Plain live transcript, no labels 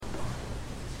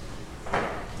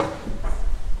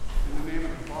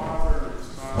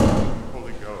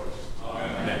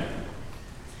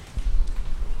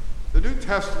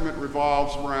Testament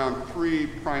revolves around three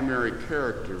primary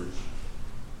characters: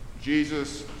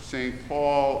 Jesus, St.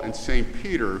 Paul, and St.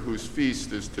 Peter, whose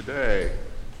feast is today.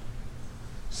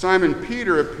 Simon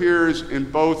Peter appears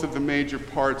in both of the major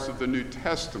parts of the New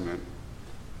Testament.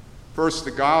 First,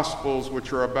 the Gospels,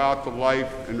 which are about the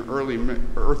life and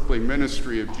earthly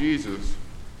ministry of Jesus,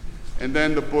 and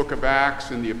then the book of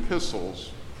Acts and the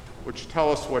epistles, which tell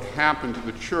us what happened to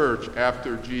the church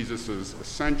after Jesus'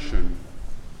 ascension.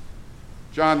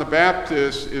 John the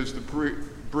Baptist is the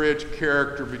bridge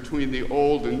character between the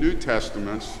Old and New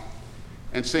Testaments,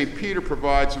 and St. Peter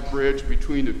provides a bridge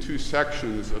between the two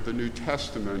sections of the New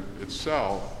Testament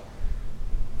itself.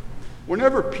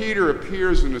 Whenever Peter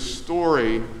appears in a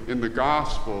story in the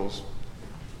Gospels,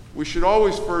 we should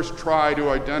always first try to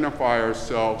identify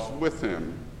ourselves with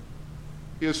him.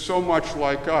 He is so much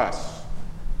like us.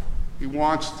 He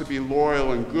wants to be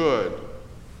loyal and good,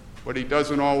 but he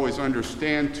doesn't always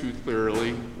understand too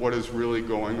clearly what is really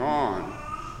going on.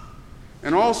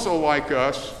 And also like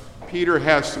us, Peter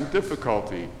has some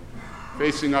difficulty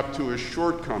facing up to his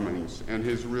shortcomings and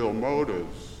his real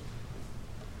motives.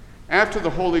 After the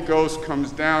Holy Ghost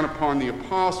comes down upon the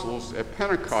apostles at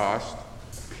Pentecost,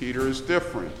 Peter is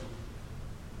different.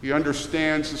 He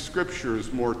understands the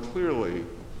scriptures more clearly.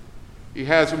 He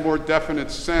has a more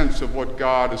definite sense of what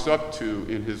God is up to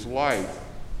in his life,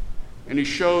 and he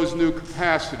shows new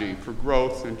capacity for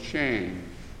growth and change.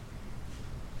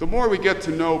 The more we get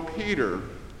to know Peter,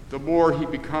 the more he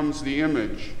becomes the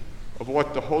image of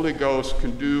what the Holy Ghost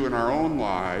can do in our own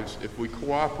lives if we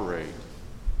cooperate.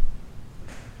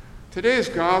 Today's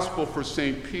gospel for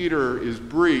St. Peter is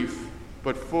brief,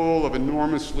 but full of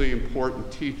enormously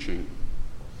important teaching.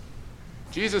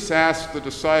 Jesus asked the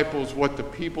disciples what the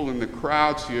people in the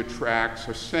crowds he attracts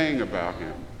are saying about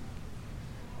him.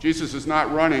 Jesus is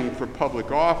not running for public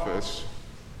office,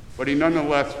 but he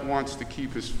nonetheless wants to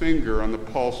keep his finger on the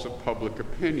pulse of public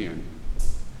opinion.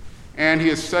 And he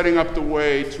is setting up the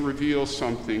way to reveal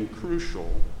something crucial.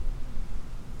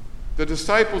 The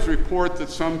disciples report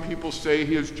that some people say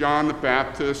he is John the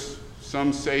Baptist,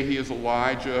 some say he is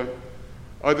Elijah,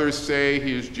 others say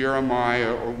he is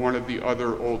Jeremiah or one of the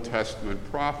other Old Testament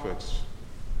prophets.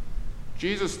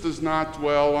 Jesus does not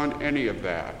dwell on any of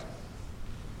that.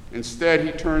 Instead,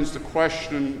 he turns the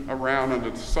question around on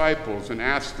the disciples and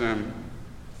asks them,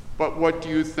 "But what do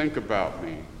you think about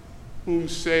me? Whom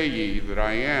say ye that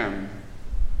I am?"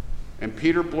 And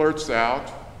Peter blurts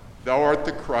out, "Thou art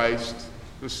the Christ,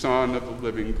 the Son of the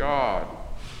living God."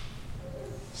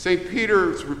 St.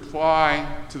 Peter's reply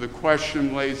to the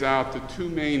question lays out the two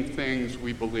main things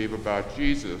we believe about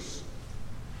Jesus.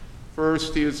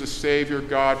 First, he is the Savior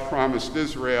God promised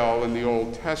Israel in the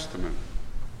Old Testament,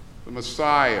 the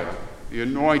Messiah, the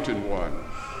Anointed One,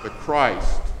 the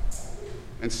Christ.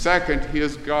 And second, he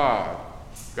is God,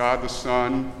 God the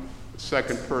Son, the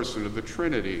second person of the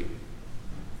Trinity.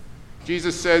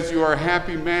 Jesus says, "You are a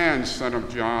happy man, son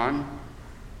of John,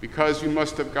 because you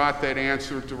must have got that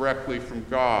answer directly from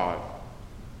God.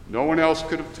 No one else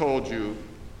could have told you,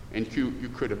 and you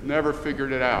could have never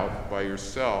figured it out by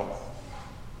yourself."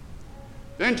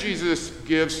 Then Jesus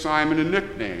gives Simon a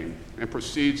nickname and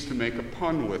proceeds to make a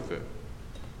pun with it.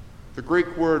 The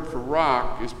Greek word for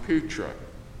rock is Petra.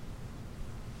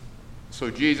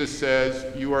 So Jesus says,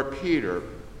 "You are Peter,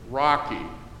 Rocky,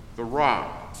 the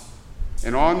rock,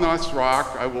 and on this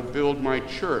rock I will build my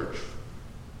church,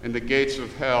 and the gates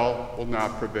of hell will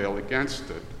not prevail against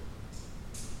it."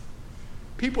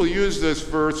 People use this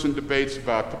verse in debates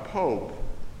about the Pope.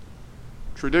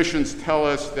 Traditions tell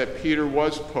us that Peter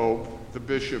was Pope, the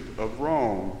Bishop of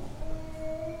Rome.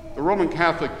 The Roman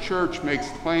Catholic Church makes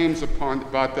claims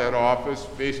about that office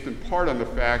based in part on the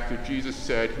fact that Jesus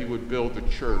said he would build the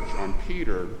church on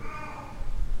Peter.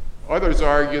 Others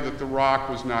argue that the rock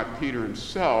was not Peter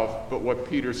himself, but what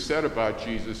Peter said about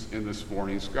Jesus in this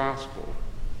morning's gospel.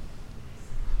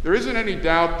 There isn't any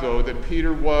doubt, though, that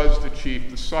Peter was the chief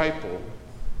disciple.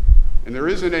 And there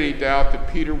isn't any doubt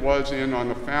that Peter was in on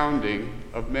the founding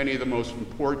of many of the most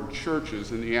important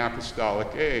churches in the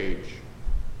apostolic age,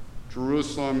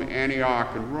 Jerusalem,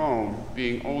 Antioch, and Rome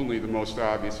being only the most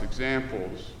obvious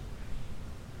examples.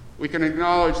 We can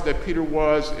acknowledge that Peter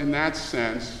was, in that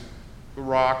sense, the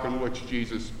rock on which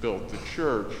Jesus built the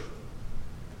church.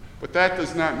 But that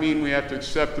does not mean we have to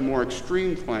accept the more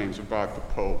extreme claims about the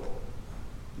Pope.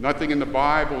 Nothing in the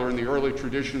Bible or in the early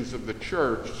traditions of the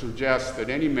church suggests that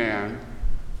any man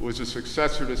who is a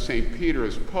successor to St. Peter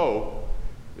as Pope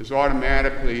is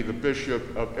automatically the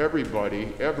bishop of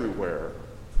everybody, everywhere,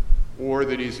 or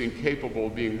that he's incapable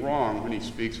of being wrong when he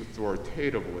speaks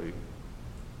authoritatively.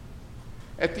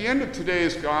 At the end of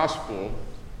today's gospel,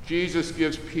 Jesus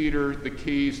gives Peter the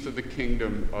keys to the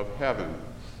kingdom of heaven.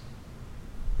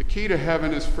 The key to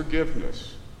heaven is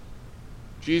forgiveness.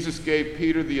 Jesus gave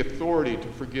Peter the authority to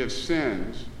forgive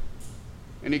sins,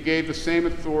 and he gave the same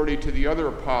authority to the other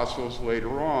apostles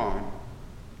later on.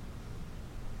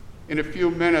 In a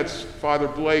few minutes, Father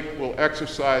Blake will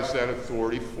exercise that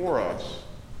authority for us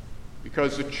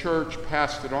because the church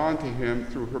passed it on to him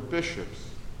through her bishops.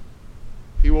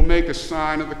 He will make a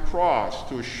sign of the cross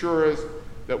to assure us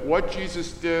that what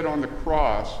Jesus did on the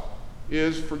cross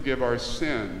is forgive our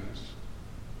sins.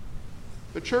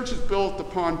 The church is built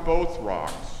upon both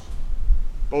rocks,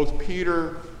 both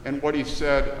Peter and what he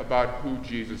said about who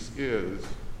Jesus is.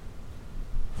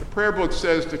 The prayer book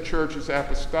says the church is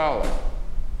apostolic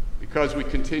because we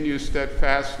continue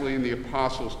steadfastly in the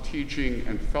apostles' teaching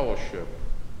and fellowship.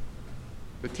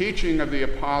 The teaching of the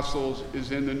apostles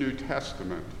is in the New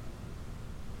Testament.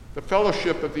 The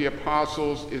fellowship of the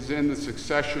apostles is in the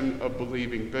succession of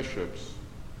believing bishops.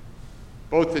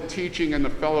 Both the teaching and the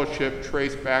fellowship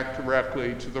trace back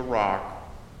directly to the rock,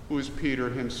 who is Peter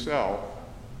himself.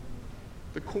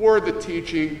 The core of the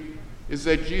teaching is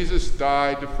that Jesus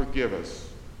died to forgive us.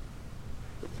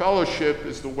 The fellowship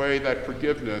is the way that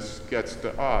forgiveness gets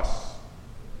to us.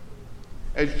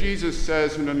 As Jesus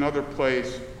says in another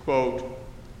place, quote,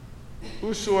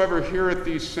 "Whosoever heareth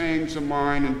these sayings of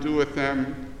mine and doeth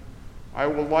them, I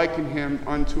will liken him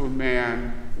unto a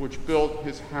man which built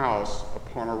his house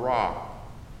upon a rock.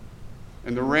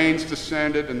 And the rains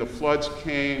descended, and the floods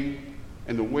came,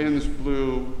 and the winds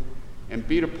blew, and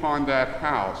beat upon that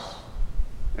house,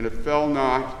 and it fell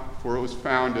not, for it was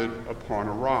founded upon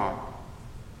a rock."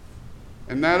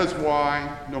 And that is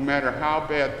why, no matter how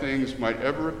bad things might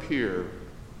ever appear,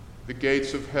 the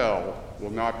gates of hell will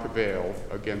not prevail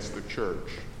against the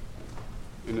church.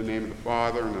 In the name of the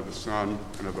Father, and of the Son,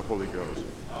 and of the Holy Ghost.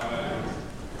 Amen.